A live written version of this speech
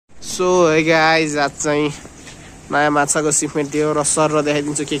So hey guys आज चाहिँ नयाँ माछाको सिपमेन्ट दियो र सर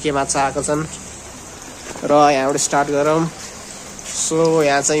देखाइदिन्छु के माछा आएको छन् र यहाँबाट स्टार्ट गरौँ। सो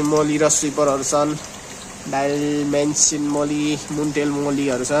यहाँ चाहिँ मोली र स्विपरहरू छन्, डाइमेन्सिन मोली, मुनटेल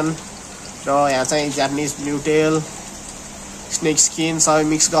मोलीहरू छन् र यहाँ चाहिँ जापानिज ब्लुटेल, स्नेक स्किन सबै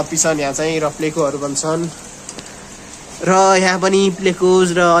मिक्स गप्पी छन् यहाँ चाहिँ र प्लेकोहरू पनि छन् र यहाँ पनि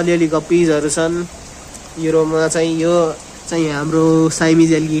प्लेकोज र अलिअलि गप्पिजहरू छन्। युरोमा चाहिँ यो चाहिँ हाम्रो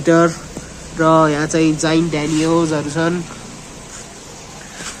साइमिज एलिगेटर र यहाँ चाहिँ जाइन्ट ड्यानियोजहरू छन्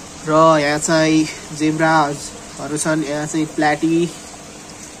र यहाँ चाहिँ जेब्राजहरू छन्, यहाँ चाहिँ प्ल्याटी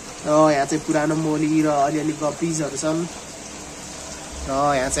र यहाँ चाहिँ पुरानो मोली र अलिअलि गप्पिजहरू छन् र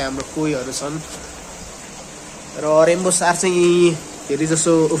यहाँ चाहिँ हाम्रो कोहीहरू छन् र रेम्बो सार चाहिँ धेरै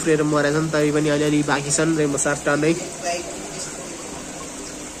जसो उफ्रेर मरेका छन्, तै पनि अलिअलि बाँकी छन् रेम्बो सार टन्नै।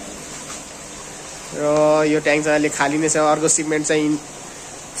 र यो ट्याङ्क चाहिँ अहिले खाली नै छ, अर्को सिपमेन्ट चाहिँ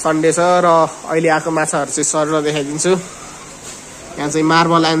सन्डे छ र अहिले आएको माछाहरू चाहिँ सर देखाइदिन्छु। यहाँ चाहिँ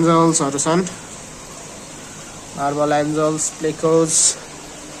मार्बल एन्जल्सहरू छन्, मार्बल एन्जल्स, प्लेकोज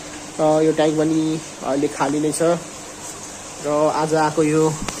र यो ट्याङ्क पनि अहिले खाली नै छ र आज आएको यो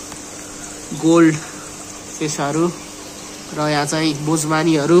गोल्ड फिसहरू र यहाँ चाहिँ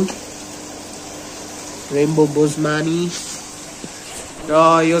बोजमानीहरू, रेम्बो बोजमानी र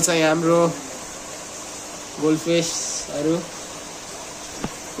यो चाहिँ हाम्रो गोल्डफिसहरू,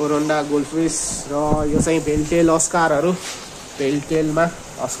 कोरोन्डा गोल्डफिस र यो चाहिँ भेलटेल अस्कारहरू, भेलटेलमा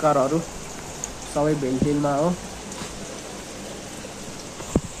अस्कारहरू सबै भेलटेलमा हो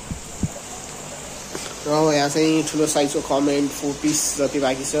र यहाँ चाहिँ ठुलो साइजको कमेन्ट 4 पिस जति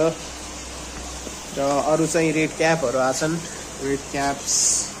बाँकी छ र अरू चाहिँ रेड क्यापहरू आछन्, रेड क्याप्स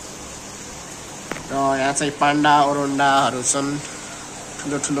र यहाँ चाहिँ पान्डा ओरोन्डाहरू छन्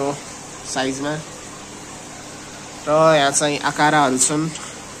ठुलो ठुलो साइजमा र यहाँ चाहिँ आकाराहरू छन्,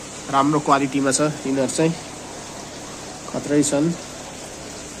 राम्रो क्वालिटीमा छ यिनीहरू चाहिँ खत्रै छन्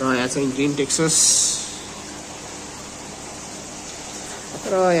र यहाँ चाहिँ ग्रिन टेक्सस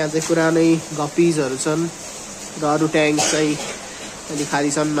र यहाँ चाहिँ पुरानै गप्पिजहरू छन् र अरू ट्याङ्क चाहिँ अलि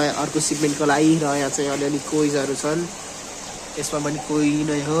खाली छन् अर्को सिपमेन्टको लागि र यहाँ चाहिँ अलिअलि कोइजहरू छन्, यसमा पनि कोही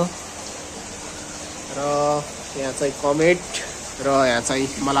नै हो र यहाँ चाहिँ कमेट र यहाँ चाहिँ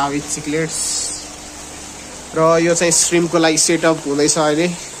मलावी चिक्लेट्स र यो चाहिँ स्ट्रिमको लागि सेटअप हुँदैछ अहिले,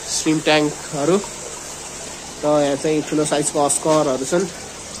 स्ट्रिम ट्याङ्कहरू र यहाँ चाहिँ ठुलो साइजको अस्करहरू छन्,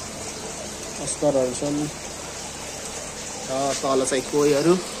 अस्करहरू छन् र तल चाहिँ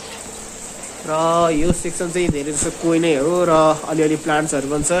कोहीहरू र यो सेक्सन चाहिँ धेरै जस्तो कोही नै हो र अलिअलि प्लान्ट्सहरू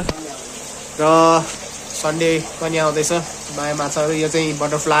पनि छ र सन्डे पनि आउँदैछ नयाँ माछाहरू। यो चाहिँ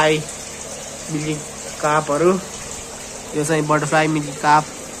बटरफ्लाई मिल्की कापहरू, यो चाहिँ बटरफ्लाई मिल्की काप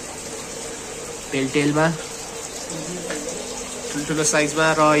भेलटेलमा ठुल्ठुलो साइजमा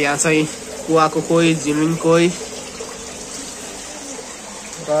र यहाँ चाहिँ कुवाको कोही, जिमिङ कोही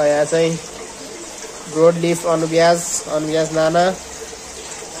र यहाँ चाहिँ ब्रोड लिफ अनुबियाज नाना,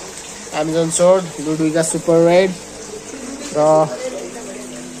 एमाजोन सोर्ड, लुडविगा सुपर रेड र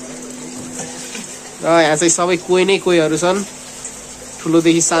यहाँ चाहिँ सबै कोही नै कोहीहरू छन्,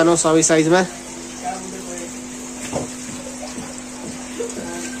 ठुलोदेखि सानो सबै साइजमा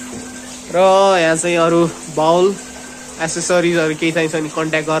र यहाँ चाहिँ अरू बाउल एसेसरिजहरू केही चाहिन्छ भने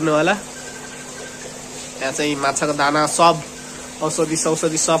कन्ट्याक्ट गर्नु होला। यहाँ चाहिँ माछाको दाना सब, औषधि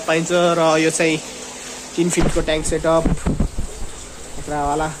सब पाइन्छ र यो चाहिँ 3 फिटको ट्याङ्क सेटअप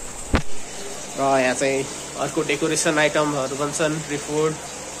खतरावाला र यहाँ चाहिँ अर्को डेकोरेसन आइटमहरू पनि छन्,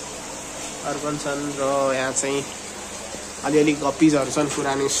 रिफोर्डहरू पनि छन् र यहाँ चाहिँ अलिअलि गप्पिजहरू छन्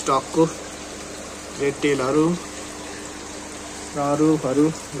पुरानो स्टकको, रेड टेलहरू र अरूहरू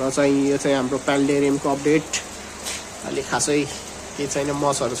र चाहिँ यो चाहिँ हाम्रो प्यान्डेरियमको अपडेट, अहिले खासै केही छैन,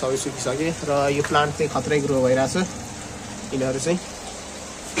 मसहरू सबै सुकिसके र यो प्लान्ट चाहिँ खत्रै ग्रो भइरहेछ यिनीहरू चाहिँ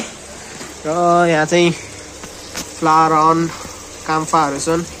र यहाँ चाहिँ फ्लावर अन काम्फाहरू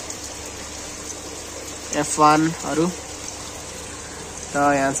छन्, F1हरू र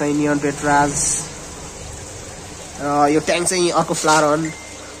यहाँ चाहिँ नियन पेट्राज र यो ट्याङ्क चाहिँ अर्को फ्लावर अन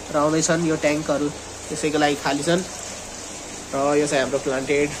र आउँदैछन्, यो ट्याङ्कहरू त्यसैको लागि खाली छन् र यो चाहिँ हाम्रो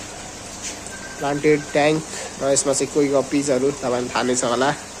प्लान्टेड ट्याङ्क र यसमा चाहिँ कोही गप्पिजहरू तपाईँलाई थाहा नै छ होला।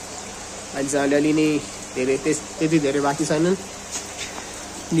 अहिले चाहिँ अलिअलि नै धेरै त्यति धेरै बाँकी छैनन्,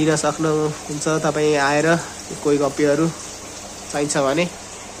 लिन सक्नुहुन्छ तपाईँ आएर कोही गप्पीहरू चाहिन्छ भने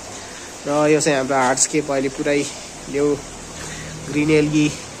र यो चाहिँ हाम्रो हार्डस्केप अहिले पुरै यो ग्रिन एल्गी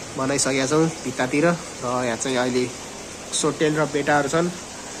बनाइसकेका छौँ भित्तातिर र यहाँ चाहिँ अहिले सोटेल र बेटाहरू छन्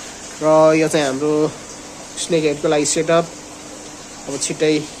र यो चाहिँ हाम्रो स्नेक हेडको लागि सेटअप, अब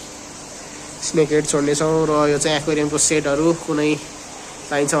छिट्टै स्नेक हेड छोड्नेछौँ र यो चाहिँ एक्वेरियमको सेटहरू कुनै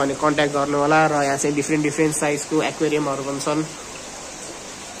चाहिन्छ भने कन्ट्याक्ट गर्नु होला। र यहाँ चाहिँ डिफ्रेन्ट साइजको एक्वेरियमहरु पनि छन्।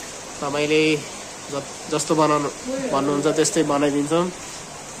 तपाईले जस्तो बनाउनु भन्नुहुन्छ त्यस्तै बनाइदिन्छौँ।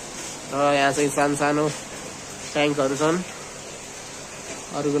 र यहाँ चाहिँ सानो ट्याङ्कहरु छन्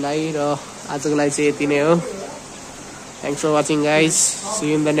अरूको लागि। र आजको लागि चाहिँ यति नै हो। Thanks for watching guys. See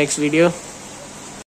you in the next video.